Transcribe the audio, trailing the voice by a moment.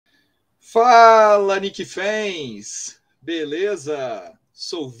Fala, Knicks Fans! Beleza?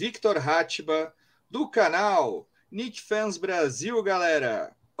 Sou Victor Hatschbach, do canal Knicks Fans Brasil,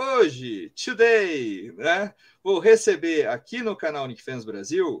 galera. Hoje, today, né? Vou receber aqui no canal Knicks Fans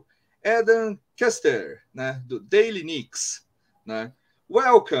Brasil Kester, né? Do Daily Knicks, né?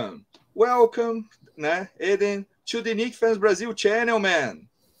 Welcome, né? Eden, to the Knicks Fans Brasil channel, man.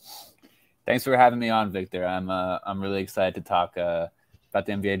 Thanks for having me on, Victor. I'm really excited to talk about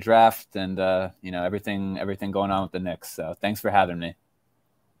the NBA draft and everything going on with the Knicks. So thanks for having me.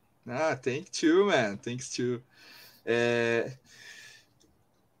 Thank you, man. Thanks too. Eden,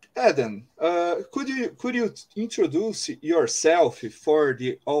 could you introduce yourself for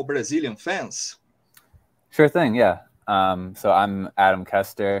the all Brazilian fans? Sure thing. Yeah. So I'm Adam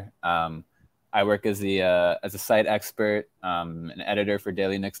Kester. I work as a site expert, an editor for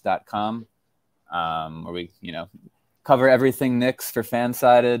DailyKnicks.com, where we cover everything Knicks for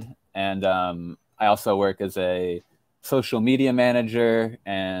Fansided, and I also work as a social media manager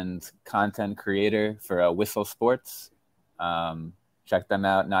and content creator for Whistle Sports. Check them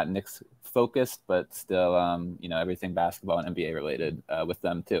out. Not Knicks focused, but still, everything basketball and NBA related with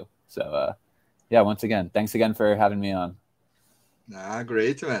them too. So, yeah, once again, thanks again for having me on.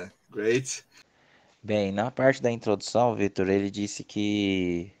 Great, man. Great. Bem, na parte da introdução, Victor, ele disse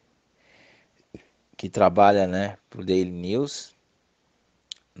que trabalha, né, pro Daily News,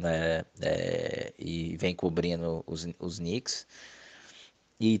 né, e vem cobrindo os Knicks,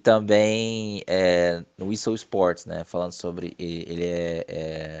 e também no Whistle Sports, né, falando sobre, ele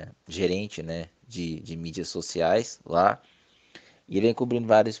é gerente, né, de mídias sociais lá, e ele vem cobrindo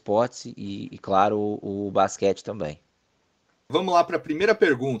vários esportes e claro, o basquete também. Vamos lá para a primeira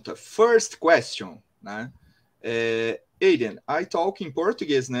pergunta. First question, né? Aiden, I talk in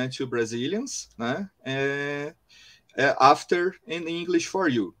Portuguese, né, to Brazilians, né? After in English for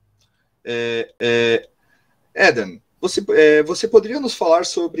you. Eden, você poderia nos falar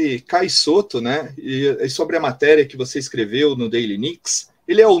sobre Sotto, né? E sobre a matéria que você escreveu no Daily Knicks?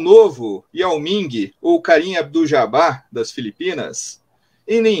 Ele é o novo Yao Ming ou Kareem Abdul-Jabbar das Filipinas?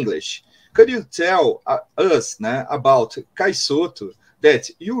 In English, could you tell us, né, about Sotto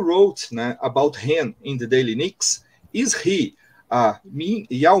that you wrote, né, about him in the Daily Knicks? Is he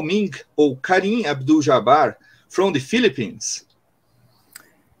Yao Ming or Kareem Abdul-Jabbar from the Philippines?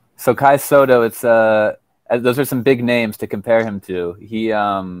 So Sotto, it's those are some big names to compare him to. He,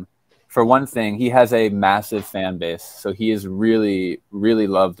 for one thing, he has a massive fan base, so he is really, really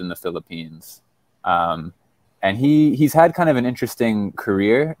loved in the Philippines. And he's had kind of an interesting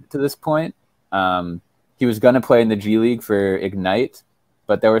career to this point. He was going to play in the G League for Ignite,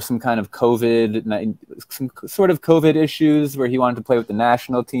 but there were some kind of COVID issues where he wanted to play with the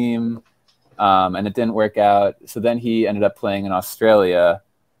national team, and it didn't work out. So then he ended up playing in Australia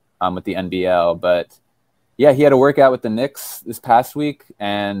with the NBL. But yeah, he had a workout with the Knicks this past week,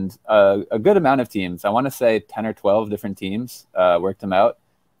 and a good amount of teams. I want to say 10 or 12 different teams worked him out.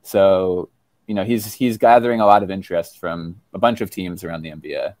 So he's gathering a lot of interest from a bunch of teams around the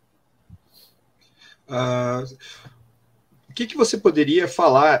NBA. O que você poderia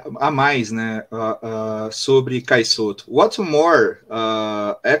falar a mais, né, sobre Sotto? What's more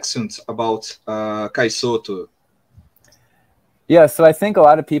accent about Sotto? Yeah, so I think a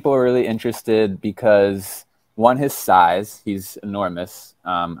lot of people are really interested because, one, his size, he's enormous.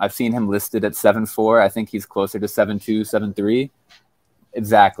 I've seen him listed at 7'4". I think he's closer to 7'2", 7'3".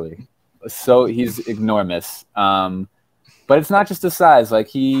 Exactly. So he's enormous. But it's not just the size. Like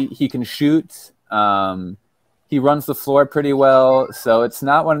he can shoot. He runs the floor pretty well. So it's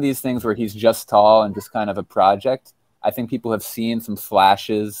not one of these things where he's just tall and just kind of a project. I think people have seen some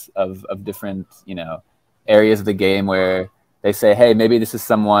flashes of different, areas of the game where they say, hey, maybe this is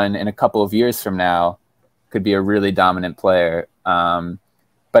someone in a couple of years from now could be a really dominant player.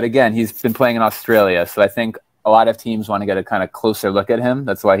 But again, he's been playing in Australia. So I think a lot of teams want to get a kind of closer look at him.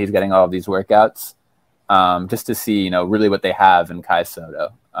 That's why he's getting all of these workouts, just to see, really what they have in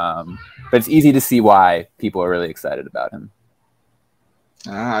Sotto. But it's easy to see why people are really excited about him.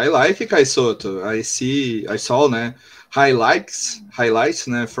 I like Sotto. I saw, né, highlights,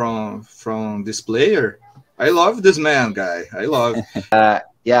 né, from this player. I love this man, guy. I love.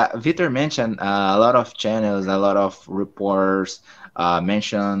 Yeah, Victor mentioned a lot of channels, a lot of reporters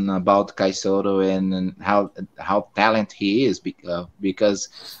mention about Sotto and how talented he is because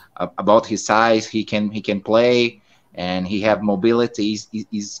about his size, he can play and he have mobility.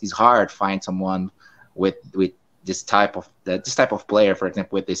 It's hard to find someone with this type of player, for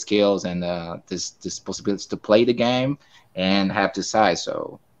example, with the skills and this possibility to play the game and have the size.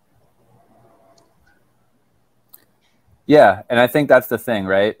 So Yeah, and I think that's the thing,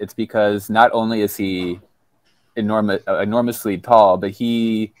 right? It's because not only is he enormously tall, but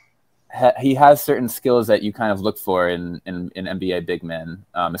he has certain skills that you kind of look for in NBA big men,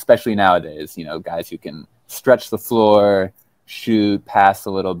 especially nowadays. You know, guys who can stretch the floor, shoot, pass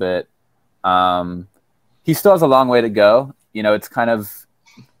a little bit. He still has a long way to go. You know, it's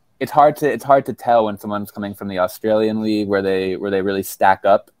hard to tell when someone's coming from the Australian league where they really stack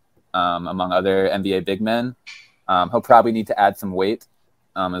up among other NBA big men. He'll probably need to add some weight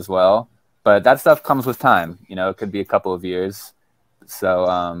as well, but that stuff comes with time. You know, it could be a couple of years.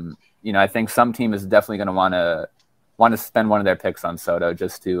 So you know, I think some team is definitely going to want to spend one of their picks on Sotto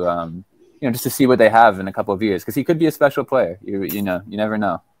just to you know, just to see what they have in a couple of years, because he could be a special player. You know, you never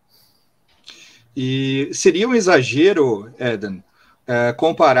know. E seria um exagero, Eden,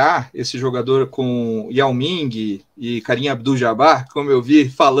 comparar esse jogador com Yao Ming e Kareem Abdul-Jabbar, como eu vi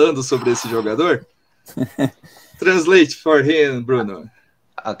falando sobre esse jogador? Translate for him, Bruno.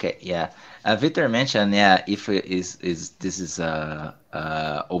 Okay, yeah. Victor mentioned, yeah, if this is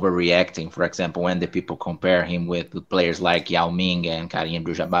overreacting, for example, when the people compare him with players like Yao Ming and Kareem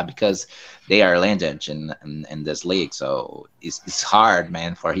Abdul-Jabbar, because they are legends in this league, so it's hard,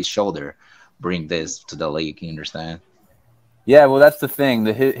 man, for his shoulder bring this to the league. You understand? Yeah, well, that's the thing.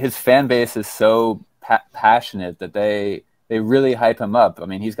 His fan base is so passionate that they really hype him up. I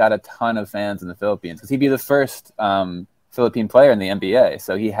mean, he's got a ton of fans in the Philippines because he'd be the first Philippine player in the NBA,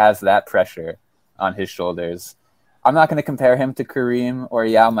 so he has that pressure on his shoulders. I'm not going to compare him to Kareem or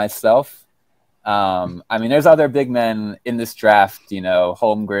Yao myself. I mean, there's other big men in this draft, you know,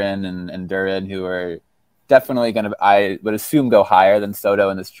 Holmgren and Duran, who are definitely going to, I would assume, go higher than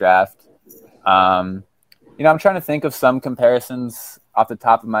Sotto in this draft. You know, I'm trying to think of some comparisons off the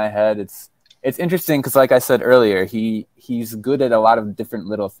top of my head. It's interesting because, like I said earlier, he's good at a lot of different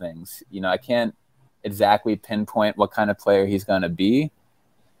little things. You know, I can't exactly pinpoint what kind of player he's going to be.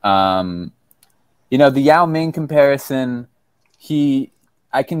 You know, the Yao Ming comparison,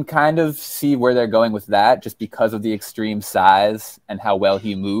 I can kind of see where they're going with that just because of the extreme size and how well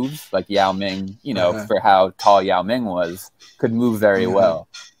he moves. Like Yao Ming, you know, for how tall Yao Ming was, could move very well.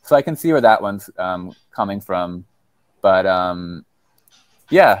 So I can see where that one's coming from. But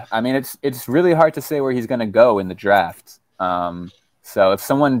yeah, I mean, it's really hard to say where he's going to go in the draft. So if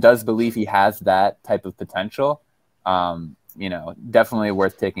someone does believe he has that type of potential, you know, definitely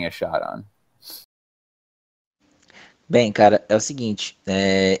worth taking a shot on. Bem, cara, é o seguinte,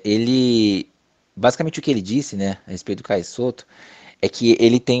 basicamente o que ele disse, né, a respeito do Kai Sotto, é que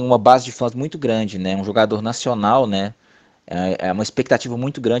ele tem uma base de fãs muito grande, né, um jogador nacional, né, é uma expectativa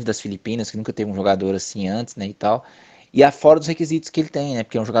muito grande das Filipinas, que nunca teve um jogador assim antes, né, e tal, e fora dos requisitos que ele tem, né,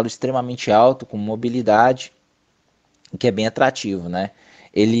 porque é um jogador extremamente alto, com mobilidade, que é bem atrativo, né.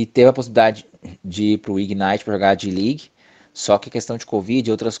 Ele teve a possibilidade de ir para o Ignite para jogar D-League, só que a questão de Covid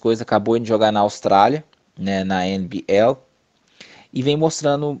e outras coisas, acabou indo jogar na Austrália, né, na NBL, e vem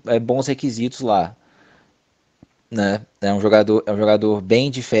mostrando bons requisitos lá, né. É um jogador bem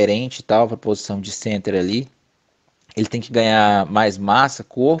diferente e tal, para a posição de center ali. Ele tem que ganhar mais massa,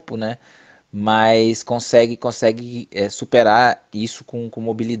 corpo, né, mas consegue superar isso com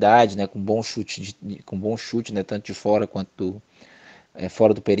mobilidade, né, com bom chute, né, tanto de fora quanto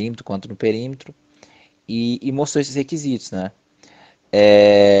fora do perímetro quanto no perímetro, e mostrou esses requisitos, né.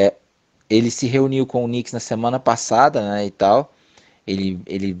 Ele se reuniu com o Knicks na semana passada, né, e tal.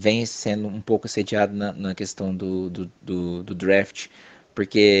 Ele vem sendo um pouco assediado na questão do draft,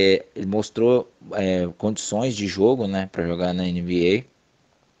 porque ele mostrou condições de jogo, né, para jogar na NBA.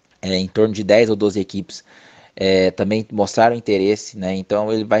 Em torno de 10 ou 12 equipes também mostraram interesse, né, então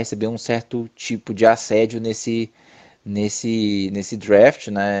ele vai receber um certo tipo de assédio nesse draft,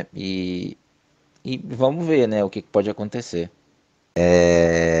 né, e vamos ver, né, o que pode acontecer.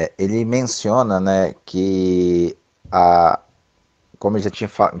 Ele menciona, né, que como eu já tinha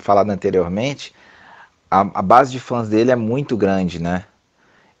falado anteriormente, a base de fãs dele é muito grande, né?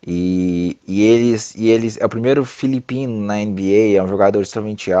 E eles é o primeiro filipino na NBA, é um jogador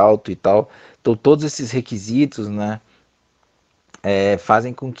extremamente alto e tal. Então todos esses requisitos, né,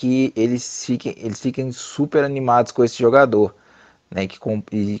 fazem com que eles fiquem super animados com esse jogador, né?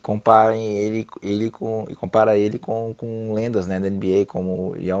 E comparem ele com lendas, né, da NBA,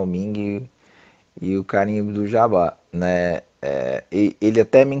 como o Yao Ming e o Kareem Abdul-Jabbar, né? Ele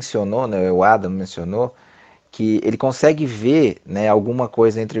até mencionou, né, o Adam mencionou, que ele consegue ver, né, alguma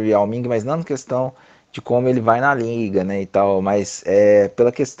coisa entre o Yao Ming, mas não na questão de como ele vai na liga, né, e tal, mas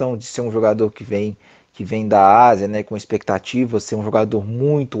pela questão de ser um jogador que vem da Ásia, né, com expectativa, ser um jogador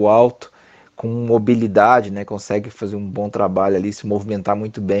muito alto, com mobilidade, né? Consegue fazer um bom trabalho ali, se movimentar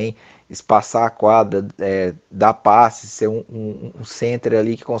muito bem, espaçar a quadra, dar passe, ser um center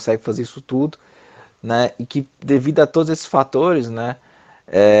ali que consegue fazer isso tudo, né? E que devido a todos esses fatores, né?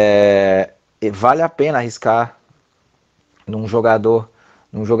 Vale a pena arriscar num jogador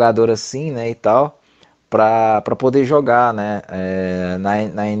assim, né? E tal, para poder jogar, né?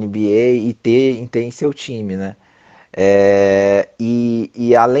 Na NBA e ter em seu time, né?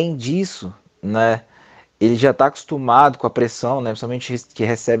 E além disso, né, ele já está acostumado com a pressão, né, principalmente que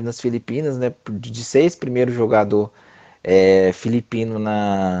recebe nas Filipinas, né, de ser esse primeiro jogador filipino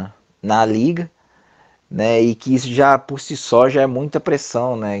na liga, né, e que isso já por si só já é muita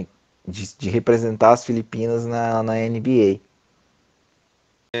pressão, né, de representar as Filipinas na NBA.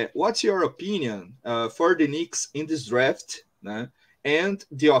 What's your opinion for the Knicks in this draft, né, and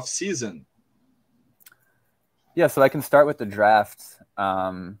the off-season? Yeah, so I can start with the draft.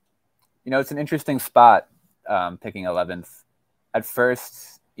 It's an interesting spot, picking 11th. At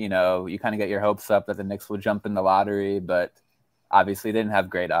first, you kind of get your hopes up that the Knicks will jump in the lottery, but obviously they didn't have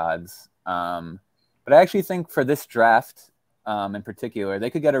great odds. But I actually think for this draft in particular, they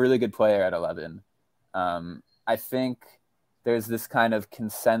could get a really good player at 11. I think there's this kind of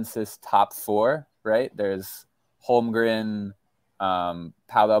consensus top 4, right? There's Holmgren,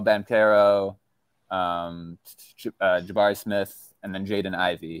 Paolo Banchero, Jabari Smith, and then Jaden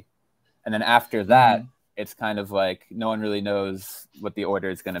Ivey. And then after that, it's kind of like no one really knows what the order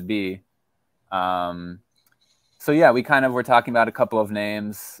is going to be. So yeah, we kind of were talking about a couple of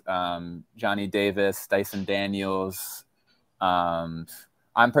names, Johnny Davis, Dyson Daniels.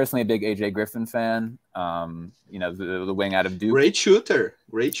 I'm personally a big AJ Griffin fan. The wing out of Duke. Great shooter.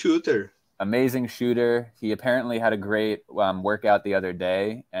 Amazing shooter. He apparently had a great workout the other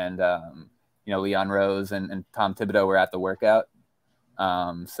day, and Leon Rose and Tom Thibodeau were at the workout.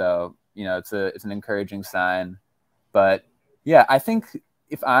 So it's an encouraging sign. But yeah, I think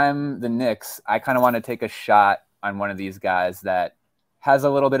if I'm the Knicks, I kind of want to take a shot on one of these guys that has a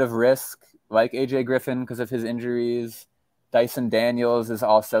little bit of risk, like AJ Griffin because of his injuries. Dyson Daniels is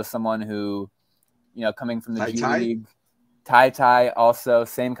also someone who, coming from the G League. Ty also,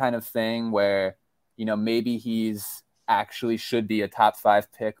 same kind of thing where, maybe he's actually should be a top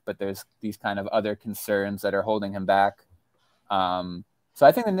 5 pick, but there's these kind of other concerns that are holding him back. So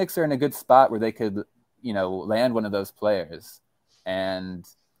I think the Knicks are in a good spot where they could, land one of those players. And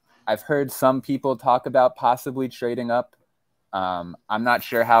I've heard some people talk about possibly trading up. I'm not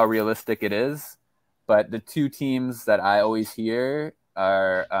sure how realistic it is, but the 2 teams that I always hear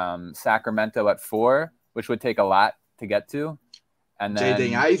are Sacramento at 4, which would take a lot to get to. And then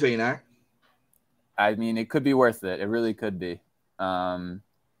Jaden Ivey, né? I mean, it could be worth it. It really could be. And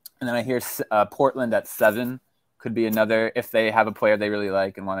then I hear Portland at 7 could be another if they have a player they really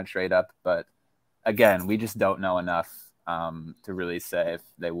like and want to trade up. But again, we just don't know enough to really say if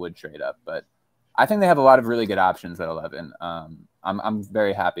they would trade up. But I think they have a lot of really good options at 11. I'm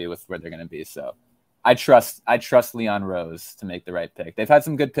very happy with where they're going to be. So I trust Leon Rose to make the right pick. They've had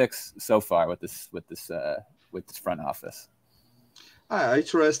some good picks so far with this front office. I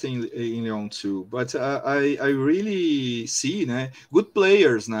trust in Leon too, but I really see, né, good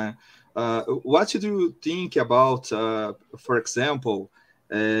players, né? What do you think about, for example,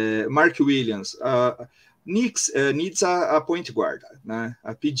 Mark Williams? Knicks needs a point guard, né?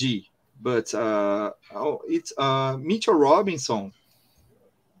 A PG, but it's Mitchell Robinson,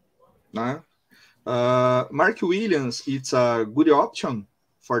 né? Mark Williams, it's a good option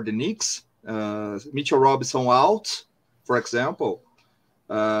for the Knicks. Mitchell Robinson out, for example.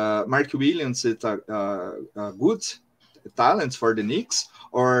 Mark Williams is a good talent for the Knicks,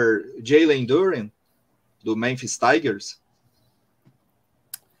 or Jalen Duren, do Memphis Tigers.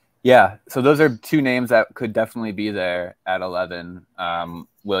 Yeah, so those are 2 names that could definitely be there at 11,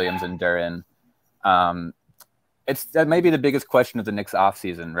 Williams and Duren. That may be the biggest question of the Knicks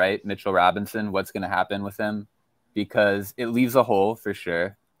offseason, right? Mitchell Robinson, what's going to happen with him? Because it leaves a hole for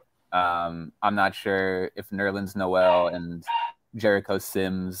sure. I'm not sure if Nerlens Noel and Jericho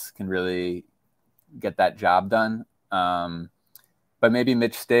Sims can really get that job done. But maybe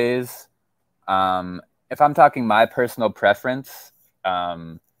Mitch stays. If I'm talking my personal preference,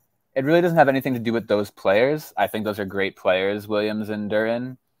 it really doesn't have anything to do with those players. I think those are great players, Williams and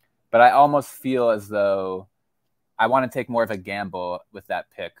Duren. But I almost feel as though I want to take more of a gamble with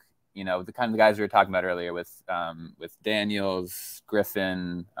that pick. The kind of guys we were talking about earlier with Daniels,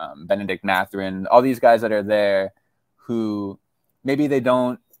 Griffin, Benedict Mathurin, all these guys that are there who maybe they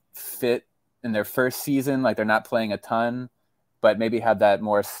don't fit in their first season, like they're not playing a ton, but maybe have that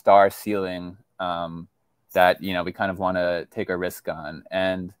more star ceiling that, we kind of want to take a risk on.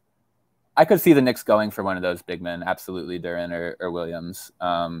 And I could see the Knicks going for one of those big men, absolutely, Duran or Williams.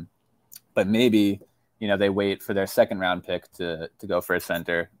 But maybe, you know, they wait for their second-round pick to go for a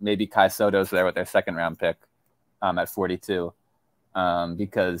center. Maybe Kai Sotto's there with their second-round pick at 42.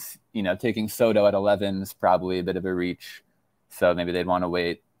 Because, you know, taking Sotto at 11 is probably a bit of a reach. So maybe they'd want to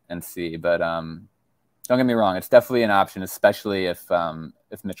wait and see. But don't get me wrong, it's definitely an option, especially if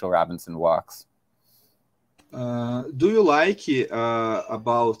Mitchell Robinson walks. Do you like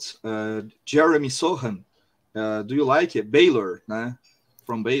about Jeremy Sohan? Do you like it? Baylor, né?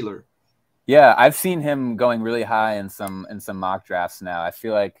 From Baylor. Yeah, I've seen him going really high in some mock drafts now. I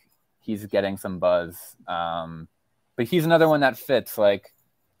feel like he's getting some buzz. But he's another one that fits. Like,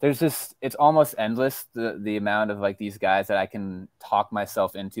 there's just, it's almost endless, the amount of like these guys that I can talk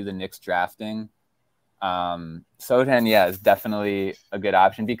myself into the Knicks drafting. Sohan, yeah, is definitely a good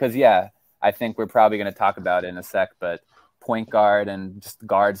option because, yeah, I think we're probably going to talk about it in a sec, but point guard and just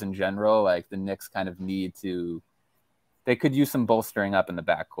guards in general, like the Knicks kind of need to, they could use some bolstering up in the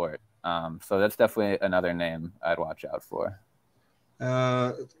backcourt. So that's definitely another name I'd watch out for.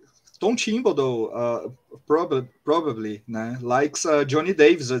 Tom Thibodeau probably né, likes Johnny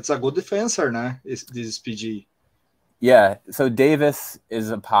Davis. It's a good defender, né, this PG. Yeah, so Davis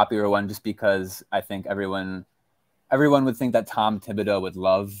is a popular one just because I think everyone would think that Tom Thibodeau would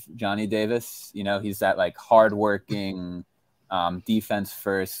love Johnny Davis. You know, he's that like hardworking, defense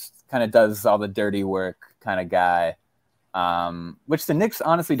first, kind of does all the dirty work kind of guy, which the Knicks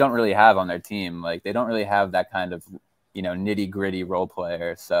honestly don't really have on their team. Like they don't really have that kind of, you know, nitty gritty role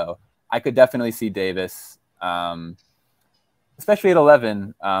player. So I could definitely see Davis, especially at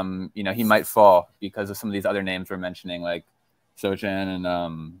 11. You know, he might fall because of some of these other names we're mentioning, like Sochan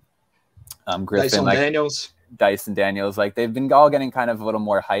and Griffin, Dyson like Daniels. Dyson Daniels, like they've been all getting kind of a little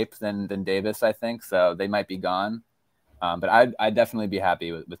more hype than Davis, I think. So they might be gone. But I'd definitely be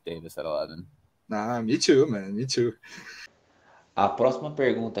happy with Davis at 11. Nah, me too, man. Me too. A próxima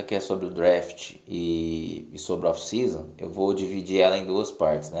pergunta, que é sobre o draft e sobre a off-season, eu vou dividir ela em duas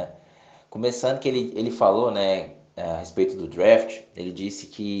partes, né? Começando que ele falou, né, a respeito do draft, ele disse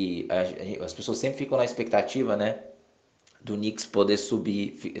que as pessoas sempre ficam na expectativa, né, do Knicks poder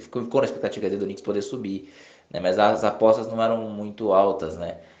subir, ficou na expectativa do Knicks poder subir, né, mas as apostas não eram muito altas,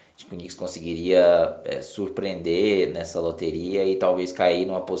 né? Acho que o Knicks conseguiria surpreender nessa loteria e talvez cair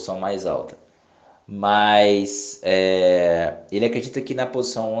numa posição mais alta. Mas ele acredita que na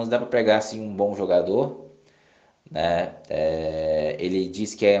posição 11 dá para pegar assim, um bom jogador, né? Ele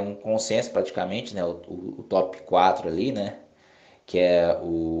diz que é um consenso praticamente, né? O top 4 ali, né? Que é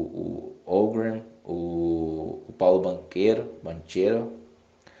o Ogren, o Paulo Banchero,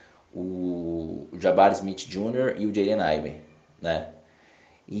 o Jabari Smith Jr. e o Jaden Ivey, né?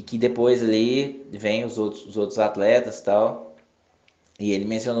 E que depois ali vem os outros atletas e tal. E ele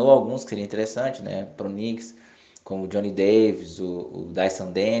mencionou alguns que seriam interessantes, né, para o Knicks, como o Johnny Davis, o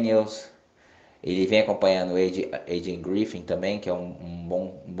Dyson Daniels. Ele vem acompanhando o AJ Griffin também, que é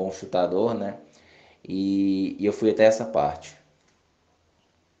um bom chutador, né? E eu fui até essa parte.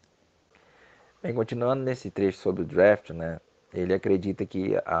 Bem, continuando nesse trecho sobre o draft, né? Ele acredita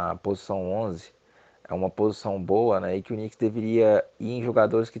que a posição 11 é uma posição boa, né? E que o Knicks deveria ir em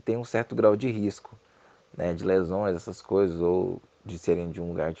jogadores que têm um certo grau de risco, né? De lesões, essas coisas, ou de serem de um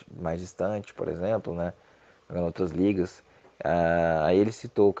lugar mais distante, por exemplo, né, em outras ligas. Aí ele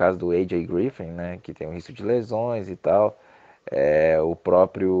citou o caso do AJ Griffin, né, que tem um risco de lesões e tal. O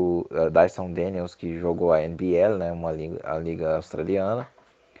próprio Dyson Daniels, que jogou a NBL, né, a liga australiana.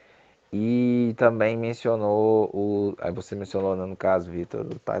 E também mencionou, aí você mencionou, né, no caso, Vitor,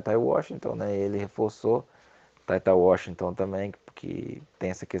 o Ty Washington, né, ele reforçou Ty Washington também, que tem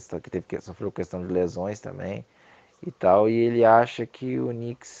essa questão, que sofreu questão de lesões também e tal, e ele acha que o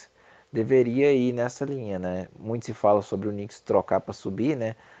Knicks deveria ir nessa linha, né? Muito se fala sobre o Knicks trocar para subir,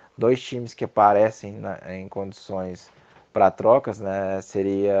 né? Dois times que aparecem em condições para trocas, né?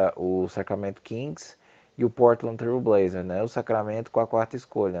 Seria o Sacramento Kings e o Portland Trail Blazers, né? O Sacramento com a quarta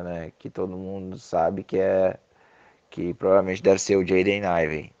escolha, né? Que todo mundo sabe que provavelmente deve ser o Jaden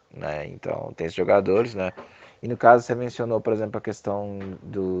Ivey, né? Então tem esses jogadores, né? E no caso você mencionou, por exemplo, a questão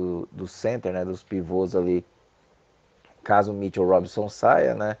do center, né? Dos pivôs ali. Caso o Mitchell Robinson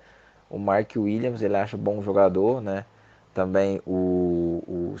saia, né? O Mark Williams, ele acha bom jogador, né? Também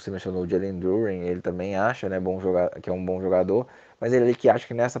você mencionou o Jalen Duren, ele também acha, né, que é um bom jogador, mas ele que acha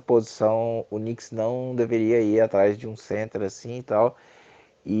que nessa posição o Knicks não deveria ir atrás de um center assim e tal.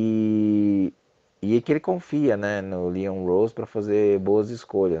 E que ele confia, né, no Leon Rose para fazer boas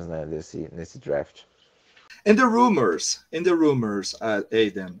escolhas, né, nesse draft. And the rumors,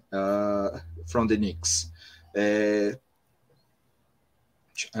 Aiden, from the Knicks.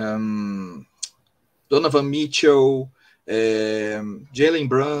 Donovan Mitchell, Jalen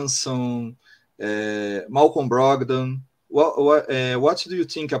Brunson, Malcolm Brogdon. What do you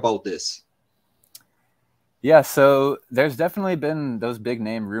think about this? Yeah, so there's definitely been those big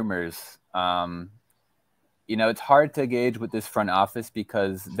name rumors. You know, it's hard to gauge with this front office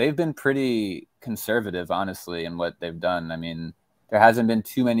because they've been pretty conservative, honestly, in what they've done. I mean, there hasn't been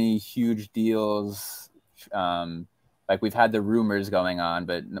too many huge deals. Like we've had the rumors going on,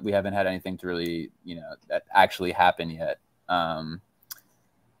 but we haven't had anything to really, you know, that actually happen yet.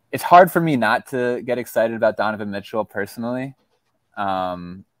 It's hard for me not to get excited about Donovan Mitchell personally.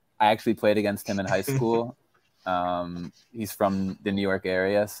 I actually played against him in high school. He's from the New York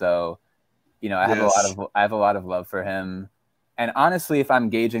area, so you know, I have a lot of love for him. And honestly, if I'm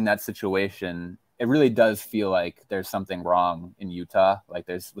gauging that situation, it really does feel like there's something wrong in Utah. Like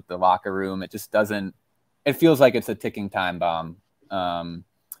there's with the locker room, it just doesn't. It feels like it's a ticking time bomb.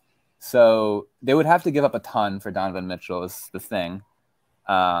 So they would have to give up a ton for Donovan Mitchell is the thing.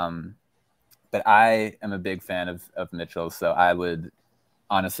 But I am a big fan of Mitchell, so I would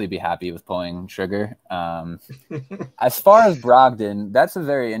honestly be happy with pulling trigger. As far as Brogdon, that's a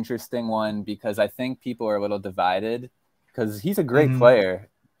very interesting one because I think people are a little divided because he's a great player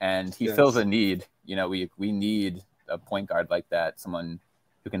and he fills a need. You know, we need a point guard like that, someone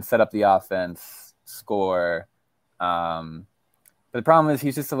who can set up the offense, score. But the problem is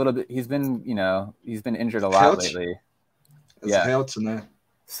he's just a little bit. He's been injured a lot lately. Yeah.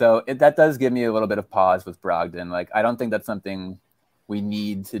 So that does give me a little bit of pause with Brogdon. Like I don't think that's something we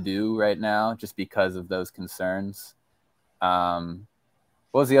need to do right now just because of those concerns. What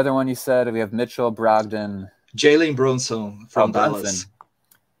was the other one you said? We have Mitchell, Brogdon. Jalen Brunson from Dallas. Brunson.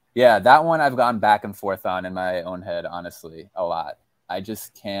 Yeah, that one I've gone back and forth on in my own head, honestly, a lot. I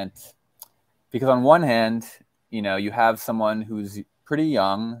just can't. Because on one hand, you know, you have someone who's pretty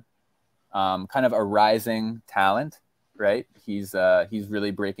young, kind of a rising talent, right? He's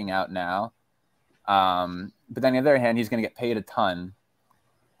really breaking out now. But then on the other hand, he's going to get paid a ton.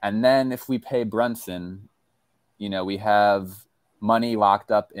 And then if we pay Brunson, you know, we have money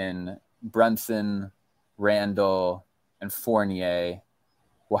locked up in Brunson, Randall, and Fournier.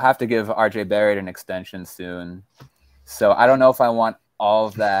 We'll have to give RJ Barrett an extension soon. So I don't know if I want all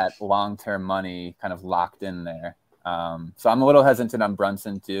of that long-term money kind of locked in there. So I'm a little hesitant on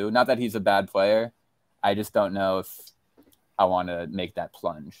Brunson too. Not that he's a bad player. I just don't know if I want to make that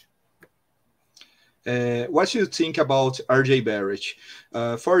plunge. What do you think about RJ Barrett?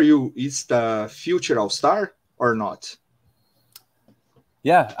 For you, is the future All-Star or not?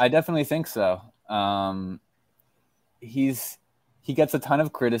 Yeah, I definitely think so. He gets a ton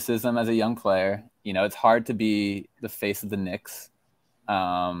of criticism as a young player. You know, it's hard to be the face of the Knicks.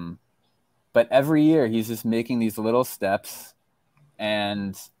 But every year he's just making these little steps.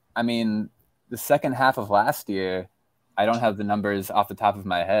 And I mean, the second half of last year, I don't have the numbers off the top of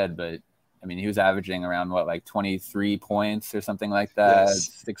my head, but I mean, he was averaging around like 23 points or something like that,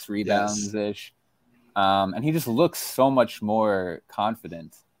 6 rebounds-ish. And he just looks so much more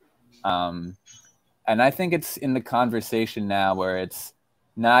confident. And I think it's in the conversation now where it's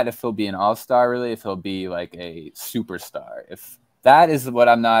not if he'll be an all-star, really, if he'll be like a superstar. If that is what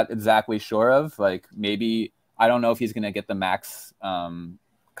I'm not exactly sure of, like maybe I don't know if he's going to get the max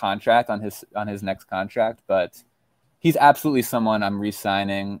contract on his next contract, but he's absolutely someone I'm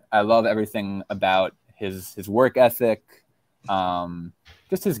re-signing. I love everything about his work ethic,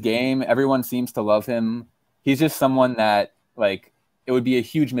 just his game. Everyone seems to love him. He's just someone that, like, it would be a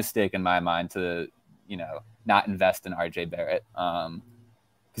huge mistake in my mind to, you know, not invest in RJ Barrett.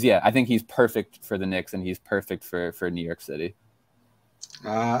 Because, yeah, I think he's perfect for the Knicks and he's perfect for New York City.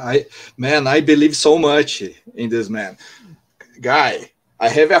 I believe so much in this man. Guy, I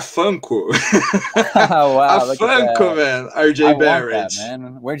have a Funko. Oh, wow, a Funko, man. RJ Barrett. Want that,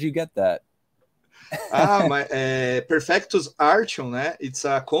 man. Where'd you get that? My Perfectus Artion, né? It's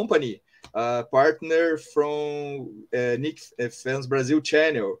a company partner from Knicks Fans Brazil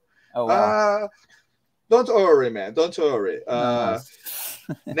channel. Oh, wow. Don't worry, man. Don't worry. Nice.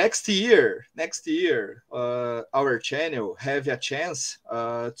 next year, our channel have a chance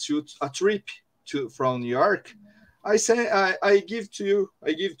to a trip from New York. I say I give to you.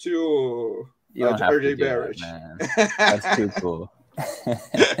 You don't have to do Barrett. That, man. That's too cool.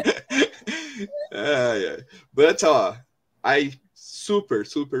 Yeah. But I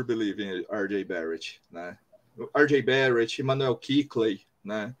super believe in RJ Barrett. Né? RJ Barrett, Emmanuel Quickley,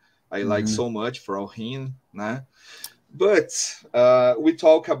 né? I like so much from him. Né? But we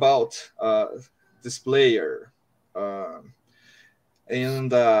talk about this player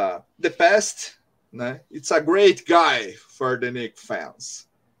and the past. Né? It's a great guy for the Knicks fans.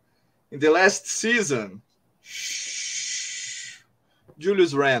 in the last season,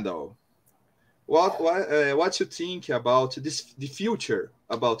 Julius Randle. What you think about the future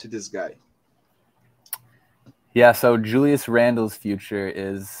about this guy? Yeah, so Julius Randle's future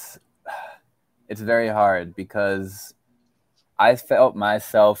it's very hard because I felt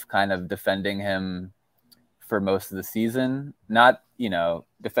myself kind of defending him for most of the season. Not,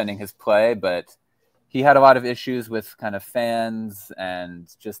 defending his play, but he had a lot of issues with kind of fans and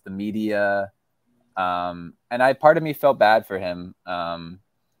just the media. And part of me felt bad for him.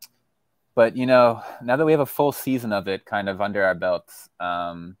 But, now that we have a full season of it kind of under our belts,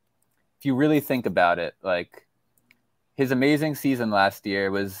 if you really think about it, like his amazing season last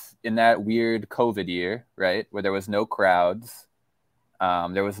year was in that weird COVID year, right? Where there was no crowds.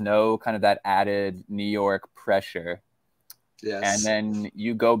 There was no kind of that added New York pressure. Yes. And then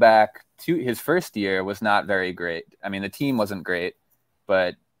you go back to his first year was not very great. I mean, the team wasn't great,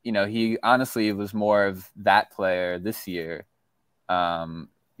 but, he honestly was more of that player this year,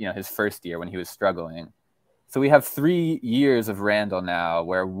 his first year when he was struggling. So we have 3 years of Randle now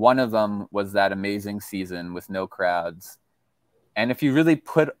where one of them was that amazing season with no crowds. And if you really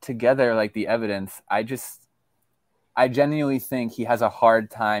put together like the evidence, I genuinely think he has a hard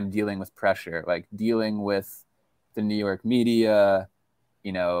time dealing with pressure, like dealing with the New York media,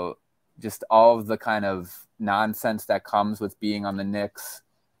 just all of the kind of nonsense that comes with being on the Knicks.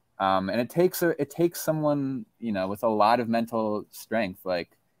 And it takes someone, with a lot of mental strength.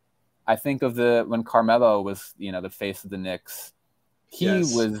 Like I think of when Carmelo was, the face of the Knicks,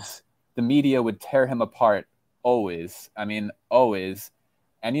 the media would tear him apart always. I mean, always.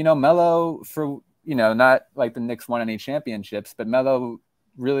 And, Melo not like the Knicks won any championships, but Melo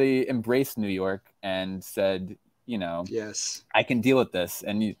really embraced New York and said, yes, I can deal with this.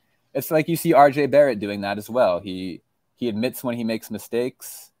 And it's like you see RJ Barrett doing that as well. He admits when he makes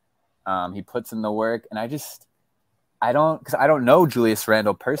mistakes. He puts in the work. And because I don't know Julius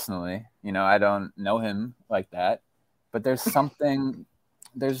Randle personally, I don't know him like that, but there's just something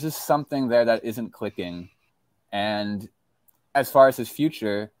there that isn't clicking. And as far as his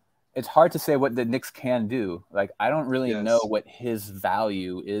future, it's hard to say what the Knicks can do. Like, I don't really know what his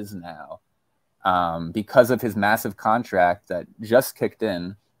value is now because of his massive contract that just kicked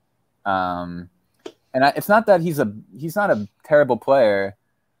in. And it's not that he's not a terrible player.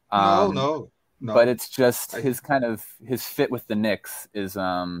 No. But it's just his fit with the Knicks is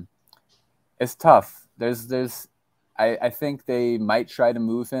it's tough. I think they might try to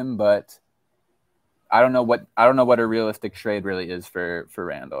move him, but I don't know what a realistic trade really is for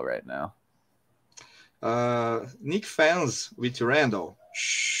Randle right now. Knicks fans with Randle.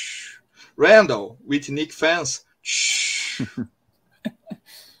 Shh. Randle with Knicks fans. Shh.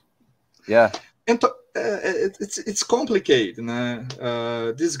 Yeah. And it's complicated.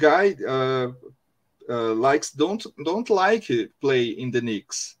 This guy don't like play in the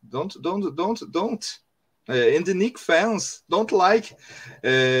Knicks. Don't. And the Knicks fans don't like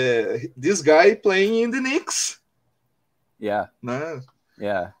this guy playing in the Knicks. Yeah. No.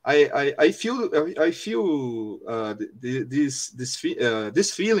 Yeah. I feel this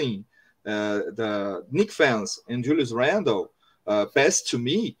feeling. The Knicks fans and Julius Randle passed to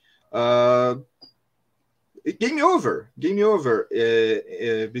me. Game over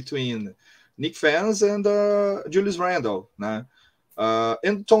between Knicks fans and Julius Randle,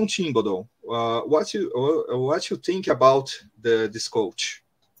 and Tom Thibodeau. What you think about this coach?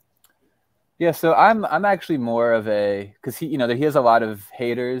 Yeah, so I'm actually more of because he has a lot of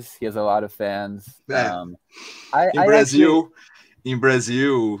haters, he has a lot of fans. Yeah. In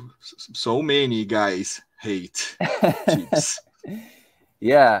Brazil, so many guys hate teams.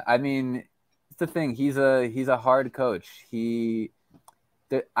 Yeah, I mean, it's the thing. He's a hard coach.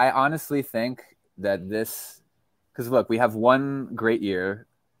 I honestly think that because look, we have one great year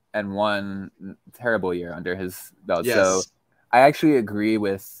and one terrible year under his belt. Yes. So I actually agree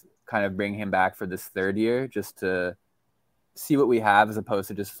with kind of bringing him back for this third year just to see what we have as opposed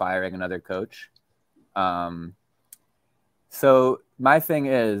to just firing another coach. So my thing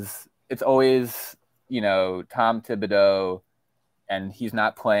is, it's always, Tom Thibodeau, and he's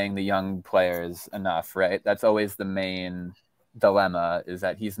not playing the young players enough, right? That's always the main dilemma, is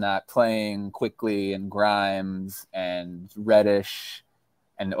that he's not playing Quickly and Grimes and Reddish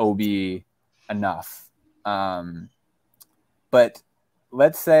and Obi enough. But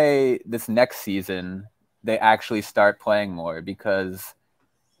let's say this next season they actually start playing more, because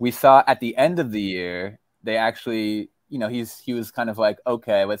we saw at the end of the year they actually, he was kind of like,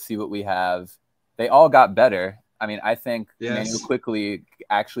 okay, let's see what we have. They all got better. I mean, I think Manu Quickly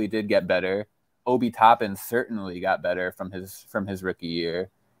actually did get better. Obi Toppin certainly got better from his rookie year.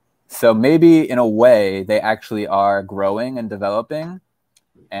 So maybe in a way they actually are growing and developing,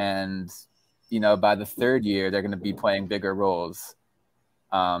 and by the third year they're going to be playing bigger roles.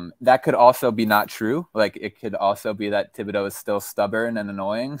 That could also be not true. Like it could also be that Thibodeau is still stubborn and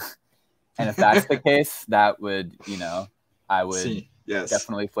annoying. And if that's the case, that would, I would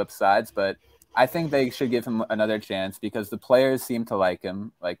definitely flip sides. But I think they should give him another chance because the players seem to like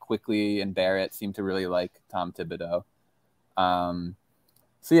him. Like Quickly and Barrett seem to really like Tom Thibodeau.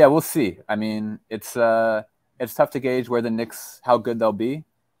 So yeah, we'll see. I mean, it's tough to gauge where the Knicks, how good they'll be.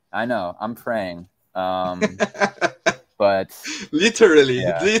 I know, I'm praying. But literally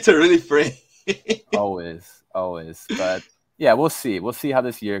praying. always. But yeah, we'll see. We'll see how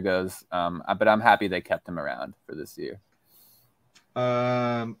this year goes. But I'm happy they kept him around for this year.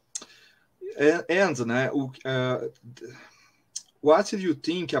 What do you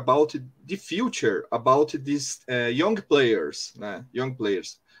think about the future, about these young players?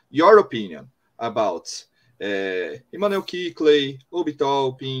 Your opinion about Emmanuel Quickley, Obi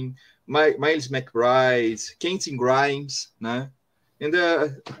Toppin, Miles McBride, Quentin Grimes, and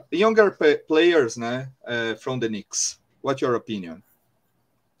the younger players from the Knicks. What's your opinion?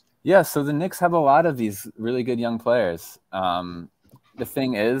 Yeah, so the Knicks have a lot of these really good young players. The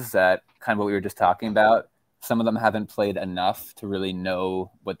thing is that kind of what we were just talking about, some of them haven't played enough to really know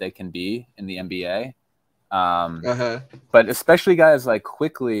what they can be in the NBA. But especially guys like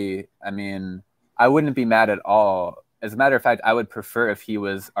Quickly, I mean, I wouldn't be mad at all. As a matter of fact, I would prefer if he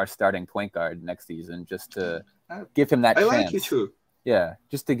was our starting point guard next season, just to give him that chance. I like you too. Yeah,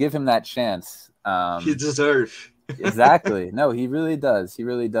 just to give him that chance. He deserves. Exactly. No, he really does. He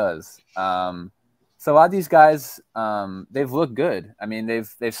really does. So a lot of these guys, they've looked good. I mean,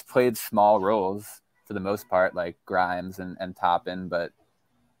 they've played small roles for the most part, like Grimes and Toppin, but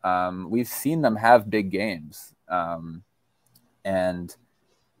we've seen them have big games. And,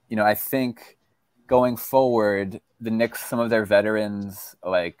 I think going forward, the Knicks, some of their veterans,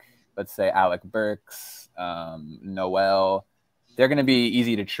 like, let's say, Alec Burks, Noel, they're going to be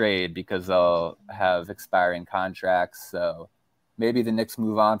easy to trade because they'll have expiring contracts. So maybe the Knicks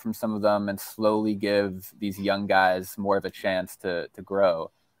move on from some of them and slowly give these young guys more of a chance to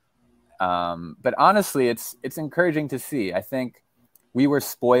grow. But honestly, it's encouraging to see. I think we were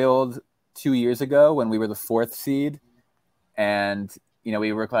spoiled 2 years ago when we were the 4th seed, and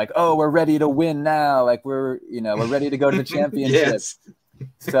we were like, oh, we're ready to win now. Like we're ready to go to the championship. Yes.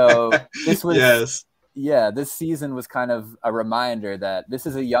 So this was, this season was kind of a reminder that this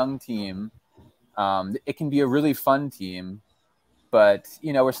is a young team. It can be a really fun team, but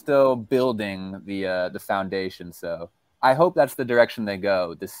we're still building the foundation. So I hope that's the direction they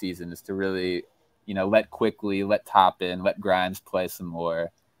go this season, is to really, let Quickly, let Toppin, let Grimes play some more,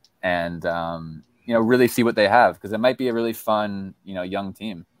 and really see what they have, because it might be a really fun, young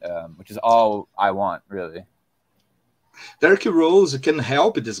team, which is all I want, really. Derrick Rose can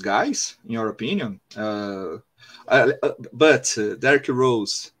help these guys, in your opinion, but Derrick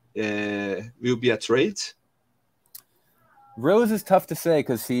Rose will be a trade. Rose is tough to say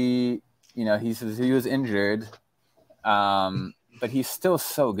because he was injured, but he's still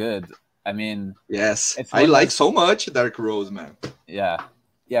so good. I mean, yes, I like so much Derrick Rose, man. Yeah,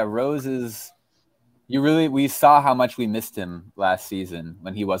 Rose is. We saw how much we missed him last season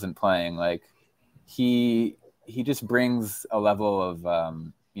when he wasn't playing. Like he just brings a level of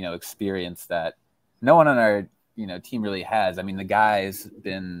experience that no one on our team really has. I mean, the guy's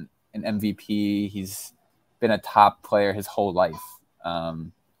been an MVP. He's been a top player his whole life.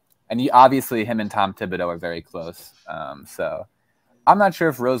 And obviously him and Tom Thibodeau are very close. So I'm not sure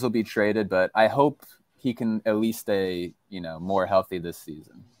if Rose will be traded, but I hope he can at least stay, more healthy this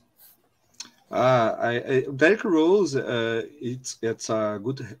season. Derrick Rose, it's a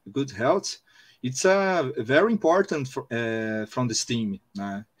good health. It's very important from this team.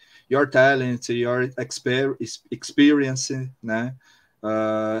 Your talent, your experience,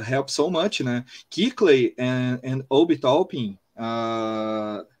 help so much. Quickley and Obi Toppin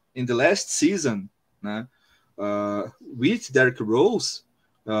in the last season, with Derrick Rose,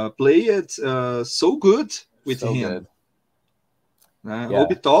 played so good with him.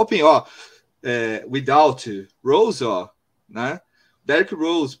 Obi Toppin, without Rose, Derrick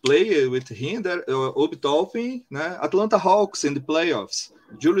Rose played with him, Obi Toppin, Atlanta Hawks in the playoffs.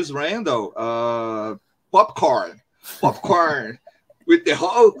 Julius Randle, popcorn with the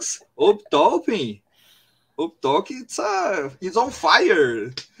Hawks. Obi Toppin, it's on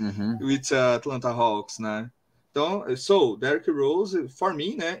fire with Atlanta Hawks. So Derrick Rose, for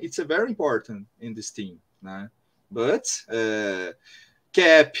me, it's very important in this team. But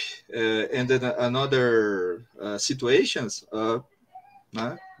Cap and then another situations,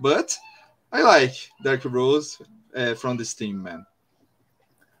 But I like Derrick Rose from this team, man.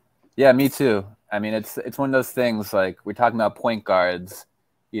 Yeah, me too. I mean, it's one of those things, like, we're talking about point guards,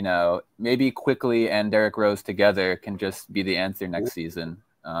 you know, maybe Quickly and Derrick Rose together can just be the answer next season,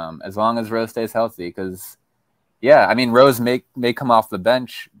 as long as Rose stays healthy. Because, yeah, I mean, Rose may come off the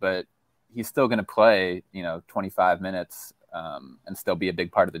bench, but he's still going to play, you know, 25 minutes and still be a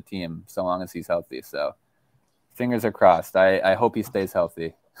big part of the team, so long as he's healthy. So fingers are crossed. I hope he stays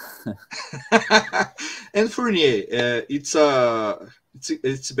healthy. And Fournier, it's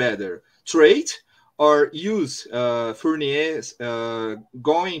better trade or use Fournier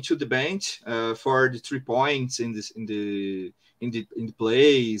going to the bench for the 3 points in the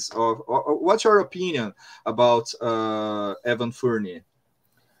plays, or what's your opinion about Evan Fournier?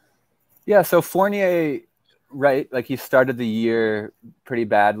 Yeah, so Fournier, right, like, he started the year pretty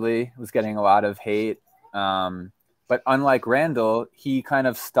badly, was getting a lot of hate, but unlike Randall, he kind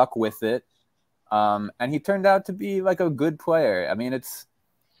of stuck with it, and he turned out to be like a good player. I mean, it's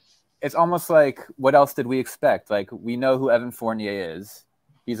almost like, what else did we expect? Like, we know who Evan Fournier is.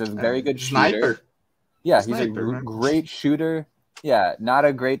 He's a very good sniper. Shooter. Yeah, he's Sniper, a great shooter. Yeah, not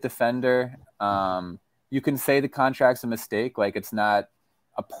a great defender. You can say the contract's a mistake. Like, it's not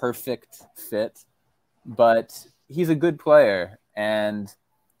a perfect fit, but he's a good player. And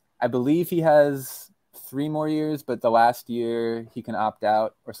I believe he has 3 more years, but the last year he can opt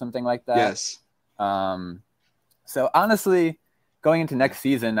out or something like that. Yes. So honestly, going into next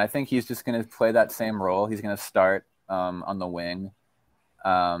season, I think he's just going to play that same role. He's going to start on the wing.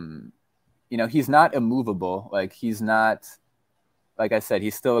 You know, he's not immovable. Like, he's not, like I said,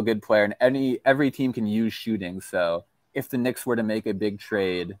 he's still a good player, and every team can use shooting. So if the Knicks were to make a big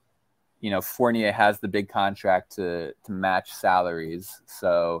trade, you know, Fournier has the big contract to match salaries.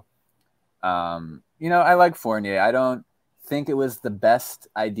 So, you know, I like Fournier. I don't think it was the best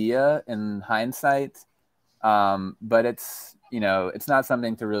idea in hindsight, but it's, you know, it's not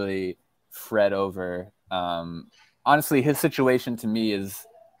something to really fret over. Honestly, his situation to me is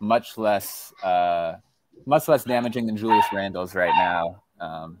much less damaging than Julius Randle's right now.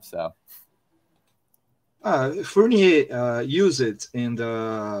 So. Fournier used it in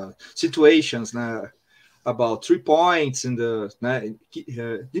the situations about 3 points in the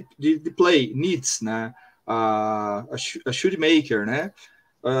play needs a shoot maker.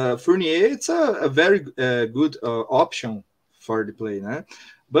 Fournier, it's a very good option for the play.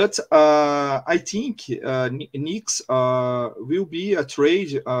 But I think Knicks will be a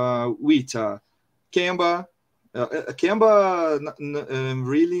trade with Kemba. Kemba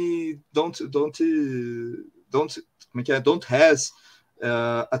really don't has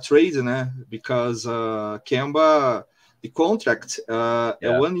a trade, because Kemba, the contract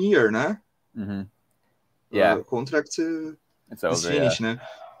 1 year, Mm-hmm. Yeah, contract it's over, is finished,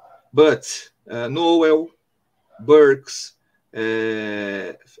 But Noel, Burks,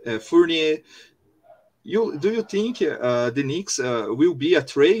 Fournier. Do you think the Knicks will be a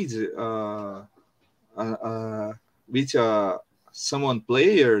trade with someone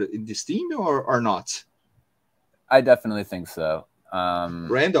player in this team or not? I definitely think so.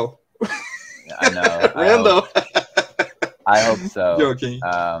 Randall. I know. Randall. I hope so. Joking.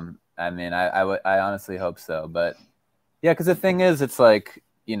 I mean, I honestly hope so. But yeah, because the thing is, it's like,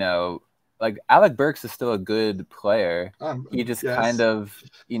 you know, like, Alec Burks is still a good player. He just kind of,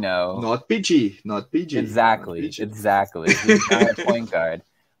 you know, not PG. Exactly. He's not a point guard.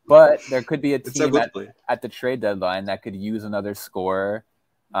 But there could be a team at the trade deadline that could use another scorer.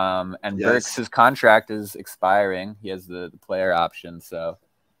 And Burks' contract is expiring. He has the player option. So,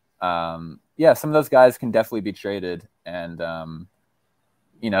 yeah, some of those guys can definitely be traded. And,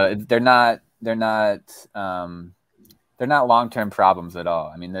 you know, they're not long-term problems at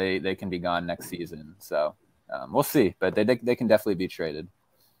all. I mean, they can be gone next season. So we'll see. But they can definitely be traded.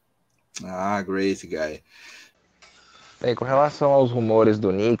 Great guy. Bem, com relação aos rumores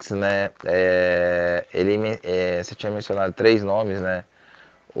do Knicks, né, você tinha mencionado 3 nomes, né,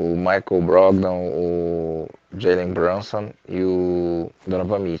 o Michael Brogdon, o Jalen Brunson e o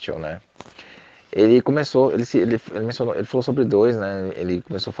Donovan Mitchell, né. Ele falou sobre 2, né, ele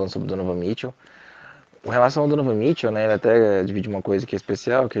começou falando sobre o Donovan Mitchell. Com relação ao Donovan Mitchell, né, ele até divide uma coisa que é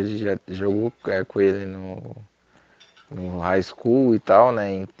especial, que a gente já jogou com ele no high school e tal,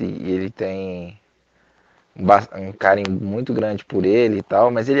 né, e ele tem um carinho muito grande por ele e tal,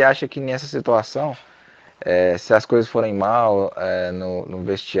 mas ele acha que nessa situação, se as coisas forem mal no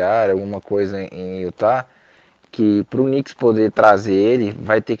vestiário, alguma coisa em Utah, que para o Knicks poder trazer ele,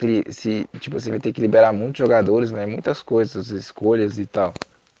 vai ter que liberar muitos jogadores, né, muitas coisas, escolhas e tal.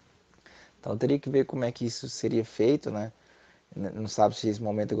 Então teria que ver como é que isso seria feito, né? Não sabe se esse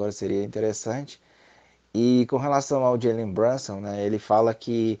momento agora seria interessante. E com relação ao Jalen Brunson, né, ele fala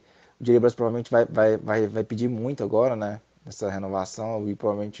que o Jalen Brunson provavelmente vai pedir muito agora, né, nessa renovação, e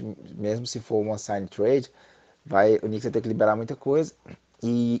provavelmente, mesmo se for uma sign trade, o Knicks vai ter que liberar muita coisa,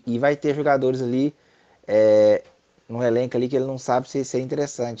 e vai ter jogadores ali no elenco ali que ele não sabe se é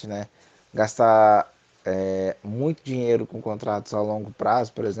interessante, né, gastar muito dinheiro com contratos a longo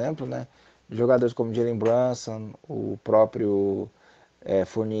prazo, por exemplo, né, jogadores como Jalen Brunson, o próprio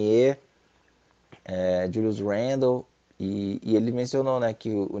Fournier, Julius Randle, e ele mencionou, né,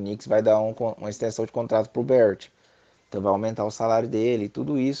 que o Knicks vai dar uma extensão de contrato para o Barrett, então vai aumentar o salário dele, e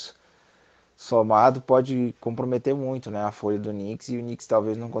tudo isso somado pode comprometer muito, né, a folha do Knicks, e o Knicks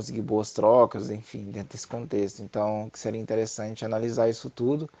talvez não conseguir boas trocas, enfim, dentro desse contexto. Então, que seria interessante analisar isso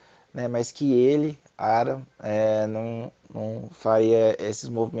tudo, né, mas que ele, Adam, não faria esses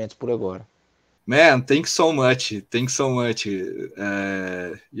movimentos por agora. Man, thank you so much. Thank you so much.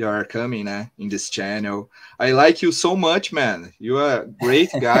 You are coming, in this channel. I like you so much, man. You are a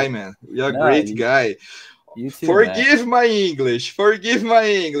great guy, man. You are a great guy. You too, Forgive man. my English. Forgive my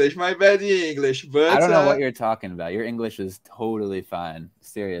English. My bad English. But I don't know what you're talking about. Your English is totally fine.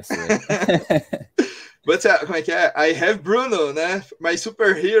 Seriously. But como é que é? I have Bruno, né? My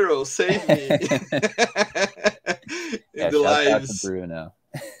superhero, save me. In the lives. Bruno.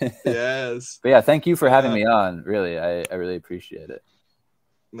 Yes. But yeah, thank you for having me on. Really, I really appreciate it.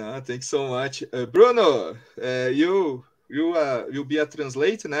 No, thanks so much. Bruno, you'll be a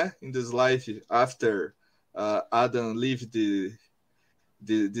translator, né? In this live after Adam leave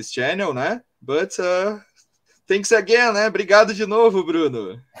this channel, né? But thanks again, né? Obrigado de novo,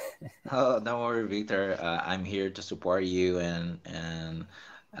 Bruno. Oh, don't worry, Victor. I'm here to support you, and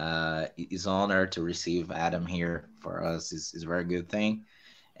it's an honor to receive Adam here for us. Is a very good thing,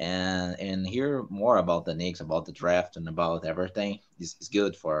 and hear more about the Knicks, about the draft, and about everything is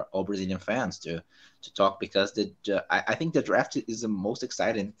good for all Brazilian fans to talk, because I think the draft is the most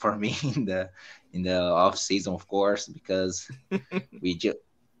exciting for me in the off season, of course, because we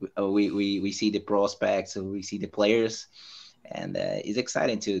see the prospects, we see the players, and it's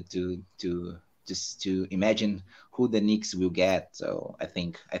exciting to imagine who the Knicks will get. So I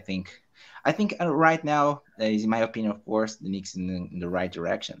think right now, is in my opinion, of course, the Knicks in the right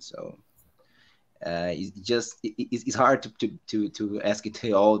direction. So it's hard to ask it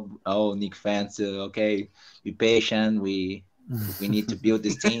to all Knicks fans. Okay, be patient. We need to build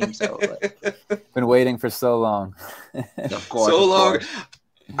this team. So been waiting for so long. Of course, so long. Course.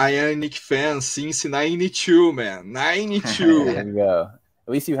 I am a Knicks fan since 92, man. 92. There you go.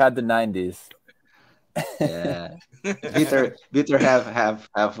 At least you had the 90s. Yeah. Victor have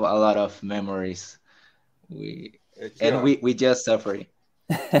a lot of memories. We just suffering.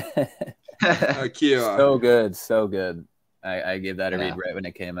 Aqui, ó. So good. I gave that a read right when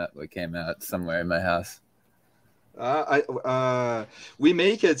it came out. It came out somewhere in my house. We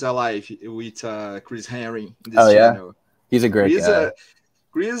make it alive with Chris Henry in this channel. He's a great guy.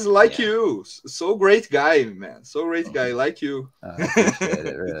 Chris, like you, so great guy, man. So great guy, like you. I appreciate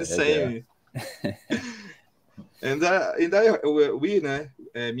it, really. The same. And we,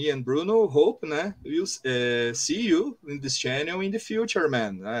 me and Bruno, hope, we'll see you in this channel in the future,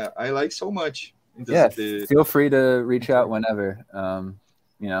 man. I like so much. Feel free to reach out whenever.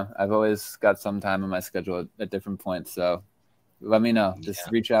 I've always got some time in my schedule at different points, so let me know. Just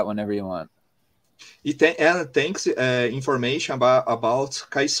reach out whenever you want. And thanks information about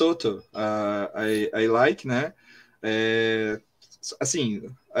Kai Sotto. I like,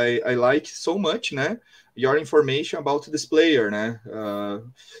 assim, I like so much, your information about this player,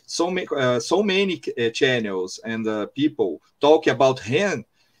 so many channels and people talk about him.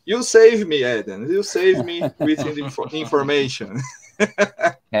 You save me, Eden. You save me with information.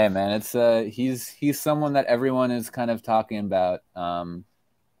 Hey, man, it's he's someone that everyone is kind of talking about.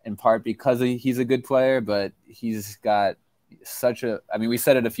 In part because he's a good player, but he's got we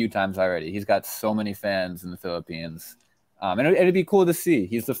said it a few times already. He's got so many fans in the Philippines. And it'd be cool to see.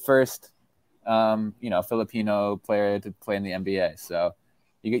 He's the first, Filipino player to play in the NBA. So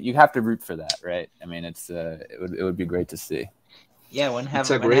you have to root for that, right? I mean, it would be great to see. Yeah, have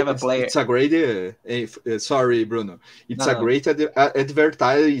a player. It's a great. Sorry, Bruno. It's a great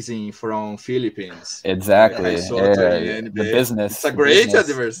advertising from Philippines. Exactly. The business. It's a great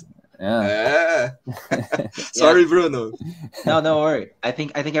advertising. Yeah. Sorry, Bruno. No, don't worry. I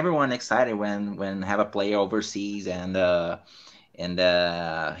think everyone excited when have a player overseas and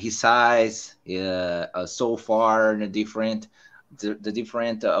his size so far and the different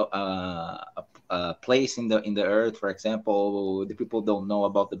place in the earth. For example, the people don't know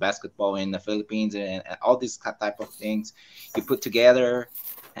about the basketball in the Philippines, and all these type of things you put together,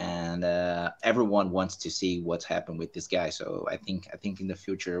 and everyone wants to see what's happened with this guy. So I think in the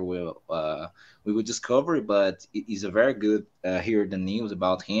future we will discover it, but it is a very good hear the news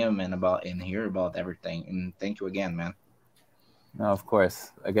about him and hear about everything. And thank you again, man. No, of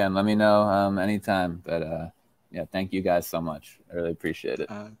course. Again, let me know anytime. But yeah, thank you guys so much. I really appreciate it.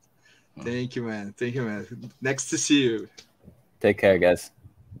 Thank you, man. Thank you, man. Next to see you. Take care, guys.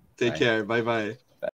 Take care. Bye-bye.